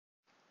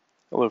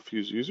Hello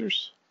Fuse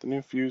users. The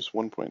new Fuse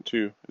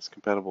 1.2 is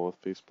compatible with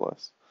Face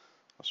Plus.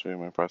 I'll show you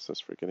my process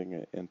for getting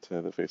it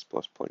into the Face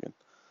Plus plugin.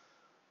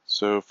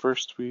 So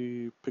first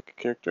we pick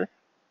a character.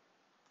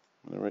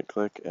 I'm going to right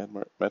click, add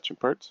matching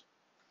parts.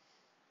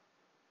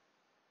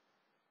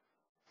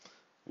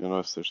 You'll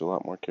notice there's a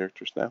lot more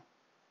characters now.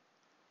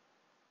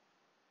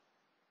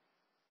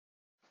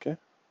 Okay,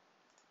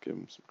 give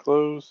them some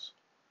clothes,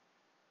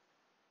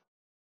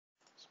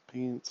 some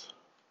pants,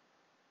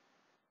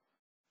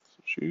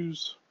 some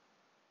shoes.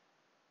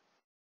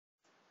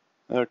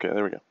 Okay,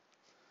 there we go.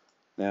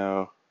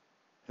 Now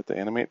hit the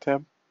animate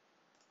tab.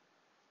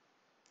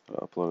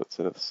 It'll upload it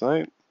to the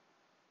site.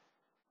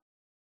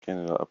 Again,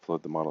 it'll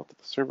upload the model to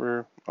the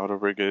server, auto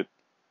rig it,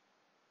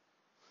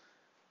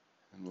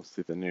 and we'll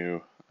see the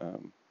new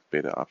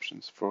beta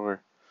options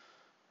for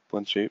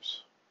blend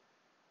shapes.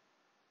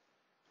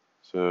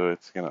 So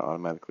it's going to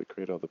automatically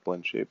create all the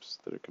blend shapes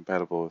that are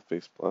compatible with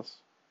Face Plus.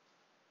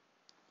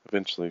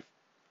 Eventually,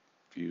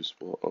 Fuse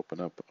will open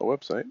up a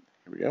website.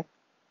 Here we go.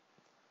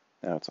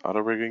 Now it's auto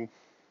rigging.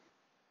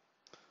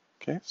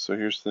 Okay, so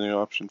here's the new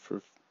option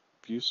for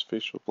Fuse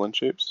facial blend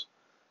shapes.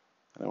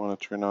 And I want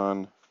to turn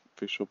on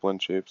facial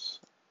blend shapes.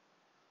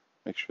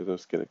 Make sure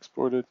those get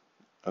exported.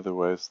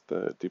 Otherwise,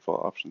 the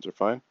default options are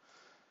fine.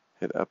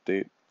 Hit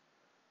update.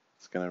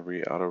 It's going to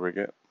re-auto rig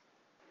it.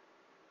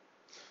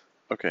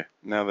 Okay,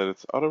 now that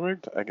it's auto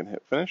rigged, I can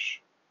hit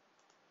finish.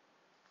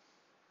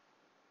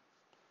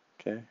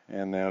 Okay,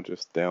 and now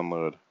just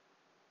download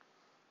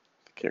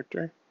the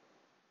character.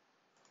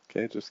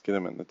 Okay, just get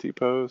him in the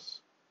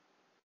T-pose.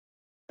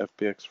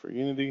 FBX for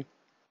Unity.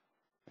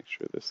 Make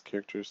sure this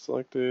character is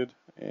selected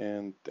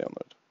and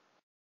download.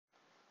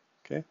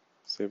 Okay,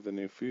 save the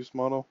new Fuse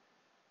model.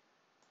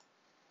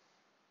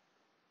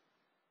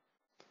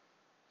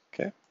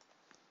 Okay,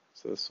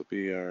 so this will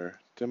be our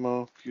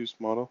demo Fuse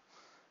model.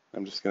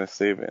 I'm just going to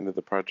save it into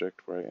the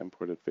project where I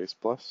imported Face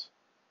Plus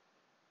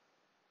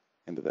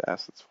into the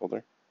assets folder.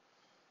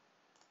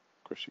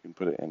 Of course, you can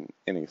put it in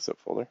any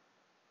subfolder.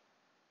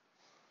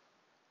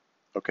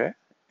 Okay,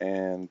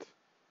 and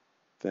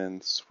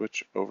then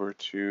switch over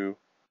to,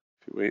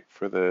 if you wait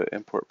for the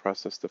import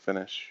process to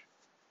finish,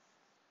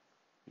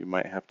 you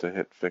might have to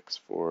hit fix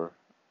for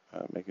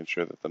making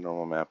sure that the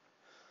normal map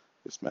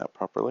is mapped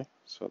properly.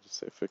 So I'll just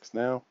say fix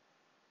now,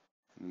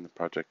 and then the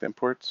project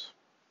imports.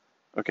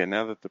 Okay,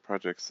 now that the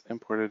project's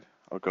imported,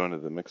 I'll go into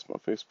the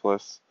Mixmo Face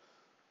Plus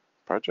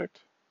project,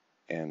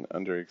 and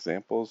under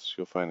examples,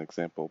 you'll find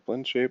example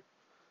blend shape.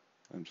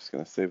 I'm just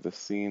going to save the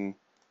scene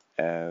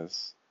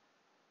as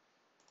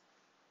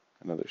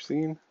another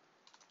scene,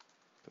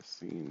 the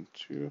scene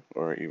 2,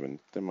 or even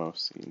demo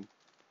scene.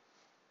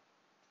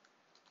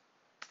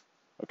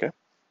 Okay,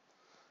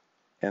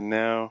 and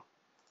now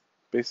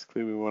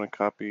basically we want to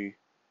copy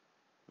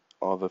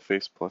all the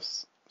Face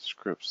Plus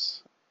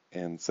scripts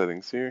and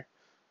settings here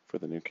for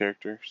the new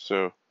character.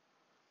 So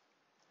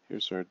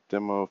here's our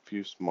demo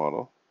Fuse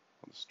model.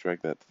 I'll just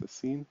drag that to the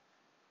scene.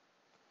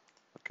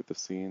 Look at the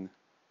scene.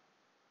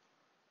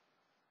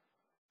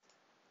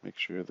 Make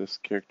sure this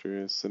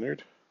character is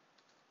centered.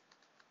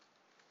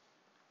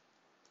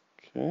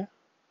 Okay.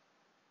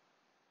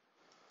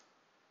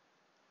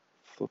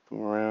 Flip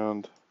them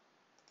around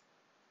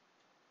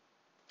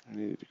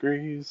 90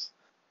 degrees,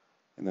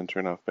 and then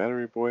turn off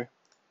Battery Boy.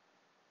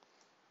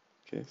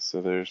 Okay,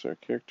 so there's our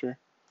character.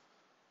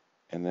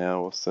 And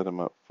now we'll set him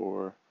up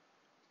for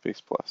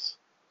Face Plus.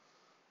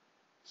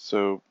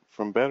 So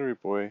from Battery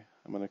Boy,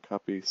 I'm going to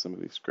copy some of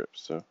these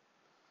scripts. So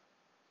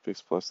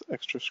Face Plus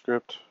extra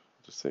script,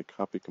 I'll just say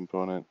copy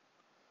component,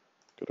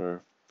 go to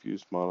our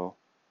Fuse model,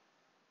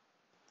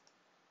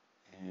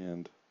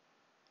 and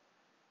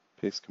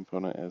paste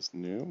component as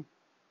new.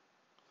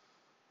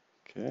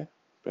 Okay,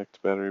 back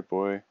to Battery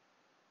Boy.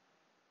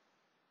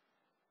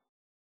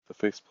 The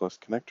Face Plus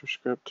connector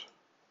script,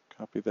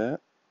 copy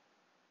that,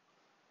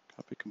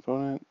 copy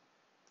component,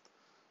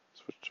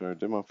 switch to our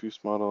demo Fuse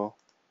model,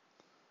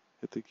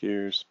 hit the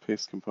gears,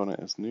 paste component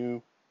as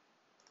new,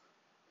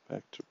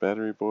 back to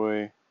Battery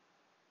Boy,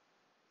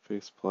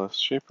 Face Plus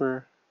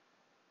shaper,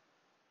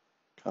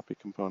 copy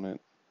component,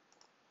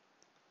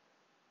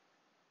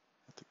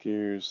 hit the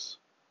gears,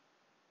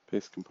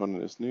 paste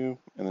component as new,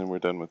 and then we're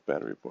done with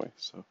Battery Boy.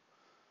 So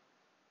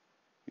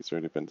he's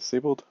already been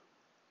disabled.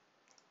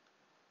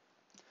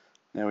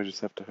 Now we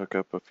just have to hook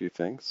up a few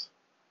things.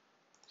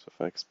 So if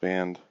I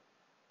expand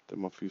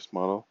demo Fuse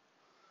model,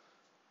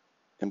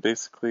 and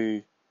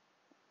basically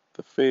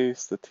the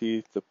face, the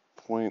teeth, the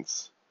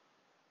points,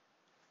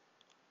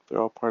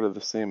 they're all part of the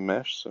same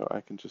mesh, so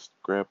I can just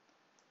grab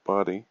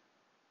body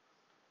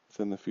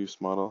within the Fuse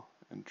model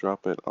and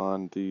drop it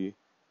on the,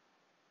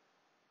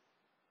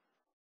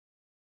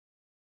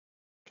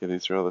 okay,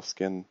 these are all the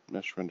skin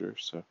mesh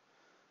renders, so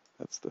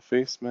that's the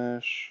face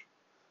mesh.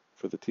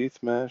 For the teeth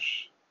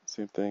mesh,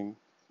 same thing,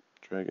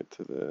 drag it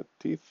to the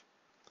teeth.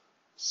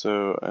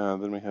 So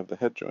then we have the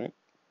head joint.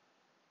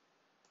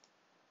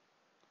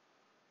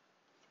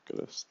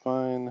 Go to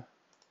spine,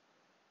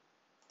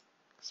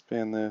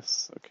 expand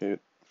this. Okay,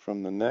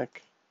 from the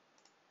neck,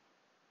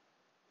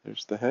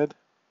 there's the head.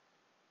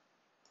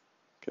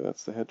 Okay,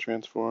 that's the head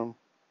transform.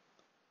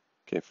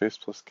 Okay, face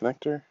plus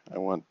connector. I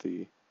want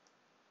the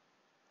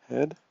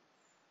head,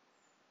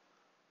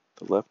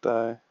 the left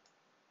eye,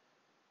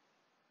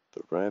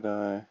 the right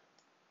eye.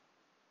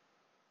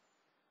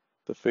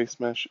 The face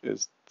mesh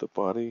is the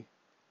body.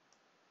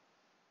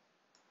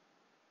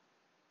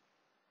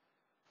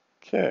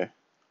 Okay.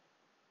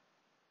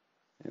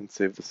 And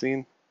save the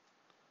scene.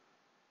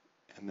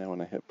 And now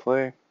when I hit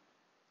play,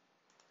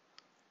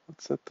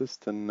 let's set this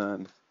to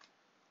none.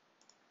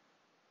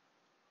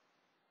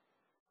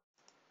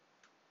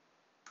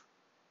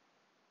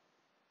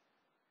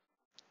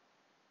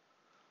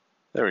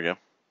 There we go.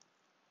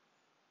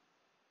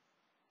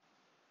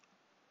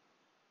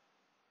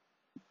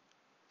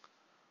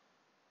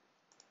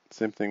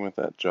 Same thing with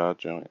that jaw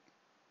joint.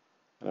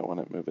 I don't want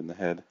it moving the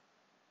head.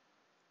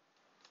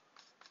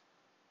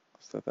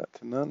 Set that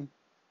to none.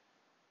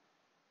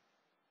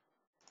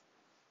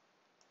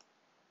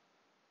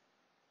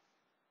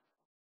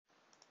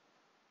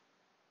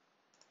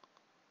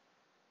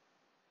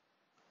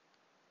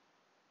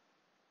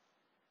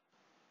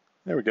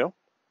 There we go.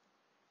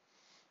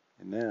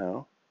 And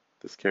now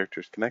this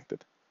character is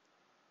connected.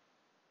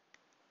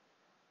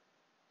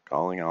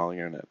 Calling all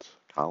units.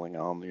 Calling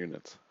all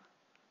units.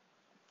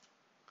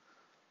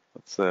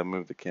 Let's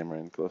move the camera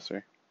in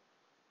closer.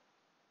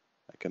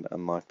 I can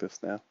unlock this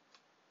now.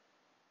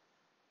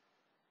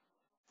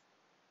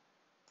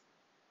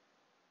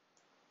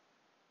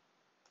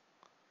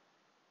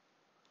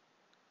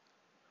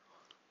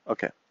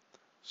 Okay,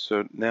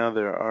 so now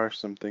there are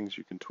some things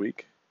you can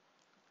tweak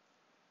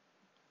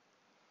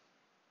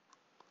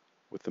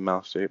with the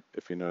mouse shape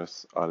if you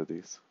notice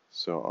oddities.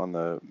 So on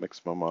the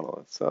Mixmo model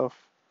itself,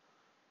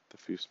 the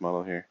Fuse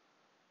model here,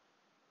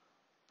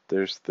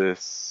 there's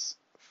this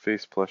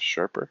face plus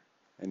sharper,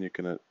 and you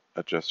can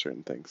adjust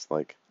certain things,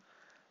 like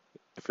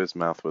if his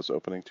mouth was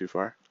opening too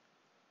far,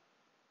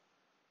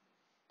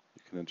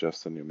 you can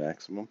adjust the new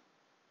maximum.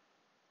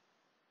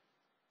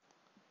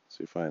 So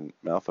you find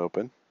mouth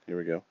open, here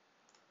we go.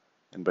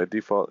 And by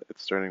default,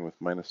 it's starting with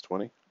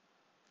 -20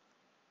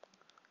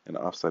 and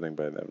offsetting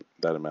by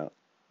that amount,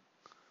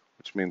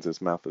 which means his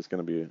mouth is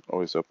going to be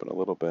always open a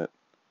little bit.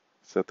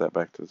 Set that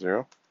back to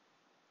 0.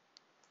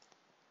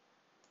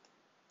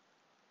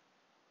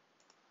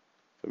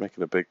 If I make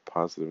it a big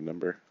positive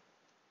number,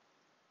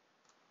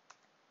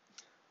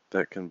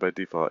 that can by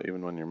default,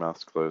 even when your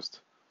mouth's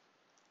closed,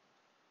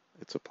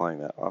 it's applying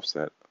that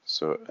offset.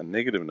 So a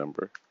negative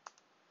number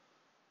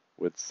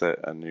would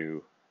set a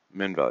new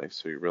min value,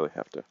 so you really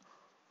have to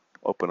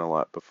open a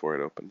lot before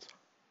it opens.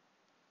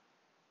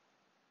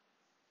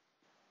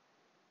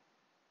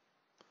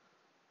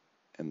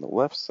 And the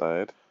left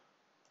side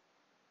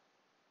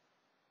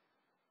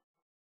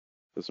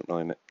doesn't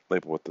really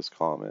label what this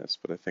column is,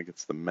 but I think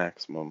it's the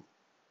maximum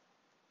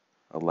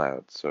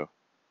allowed. So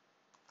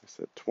I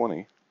said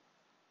 20.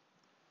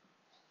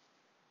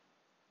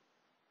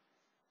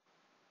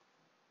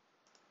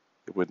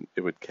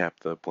 It would cap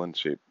the blend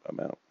shape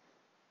amount.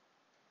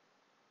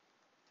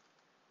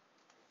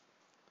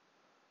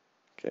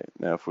 Okay,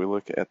 now if we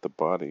look at the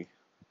body,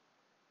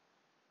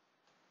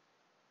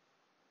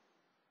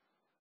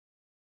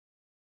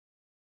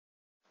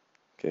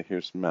 okay,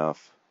 here's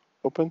mouth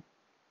open.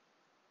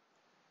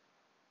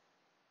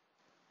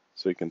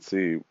 So you can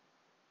see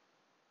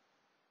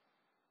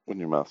when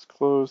your mouth's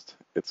closed,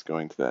 it's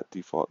going to that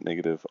default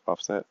negative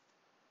offset.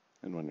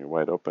 And when you're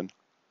wide open,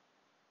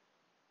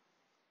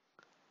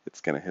 it's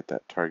going to hit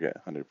that target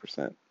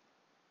 100%.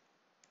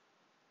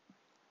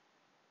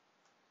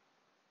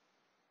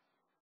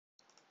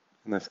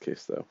 In this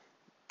case, though,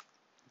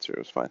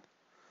 0 is fine.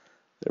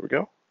 There we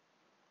go.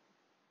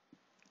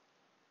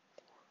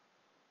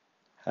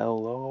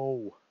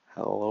 Hello.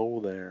 Hello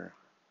there.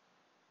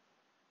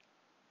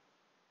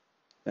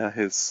 Now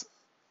his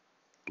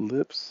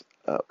lips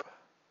up.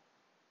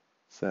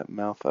 Is that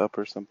mouth up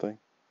or something?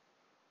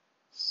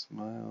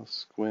 Smile,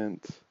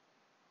 squint.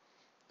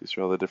 These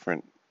are all the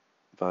different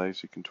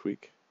values you can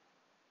tweak.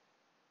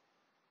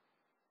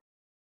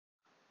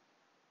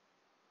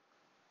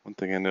 One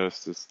thing I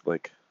noticed is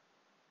like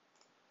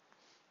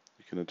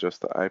you can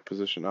adjust the eye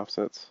position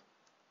offsets.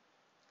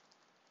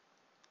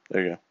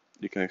 There you go.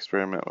 You can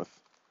experiment with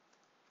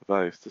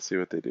values to see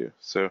what they do.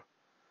 So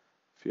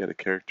if you had a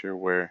character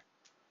where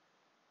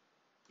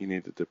you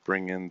needed to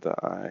bring in the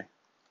eye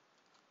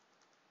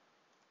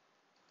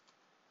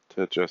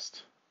to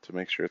adjust to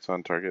make sure it's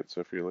on target.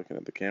 So if you're looking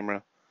at the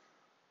camera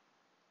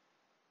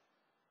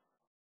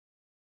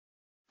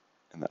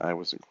and the eye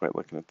wasn't quite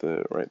looking at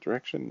the right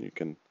direction, you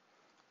can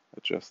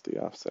adjust the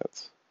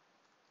offsets.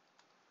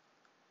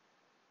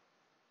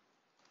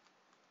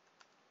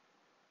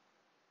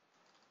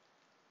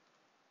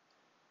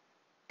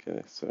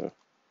 Okay, so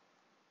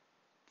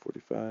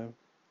 45.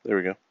 There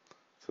we go.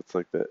 So it's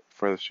like the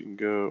farthest you can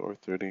go, or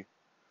 30.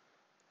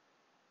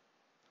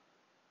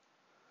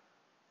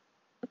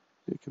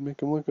 You can make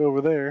them look over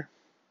there.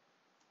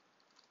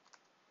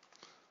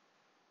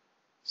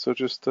 So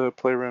just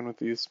play around with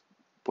these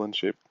blend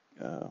shape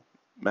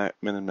min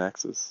and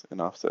maxes and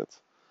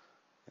offsets,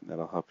 and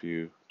that'll help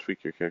you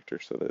tweak your character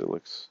so that it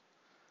looks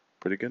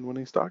pretty good when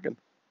he's talking.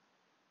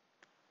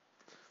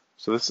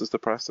 So this is the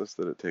process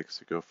that it takes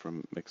to go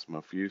from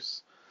Mixamo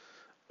use,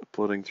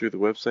 uploading through the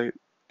website,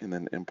 and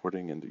then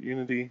importing into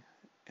Unity,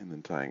 and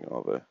then tying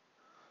all the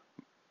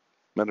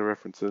meta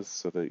references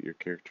so that your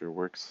character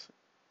works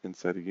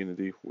inside of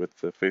Unity with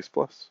the Face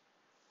Plus.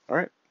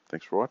 Alright,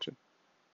 thanks for watching.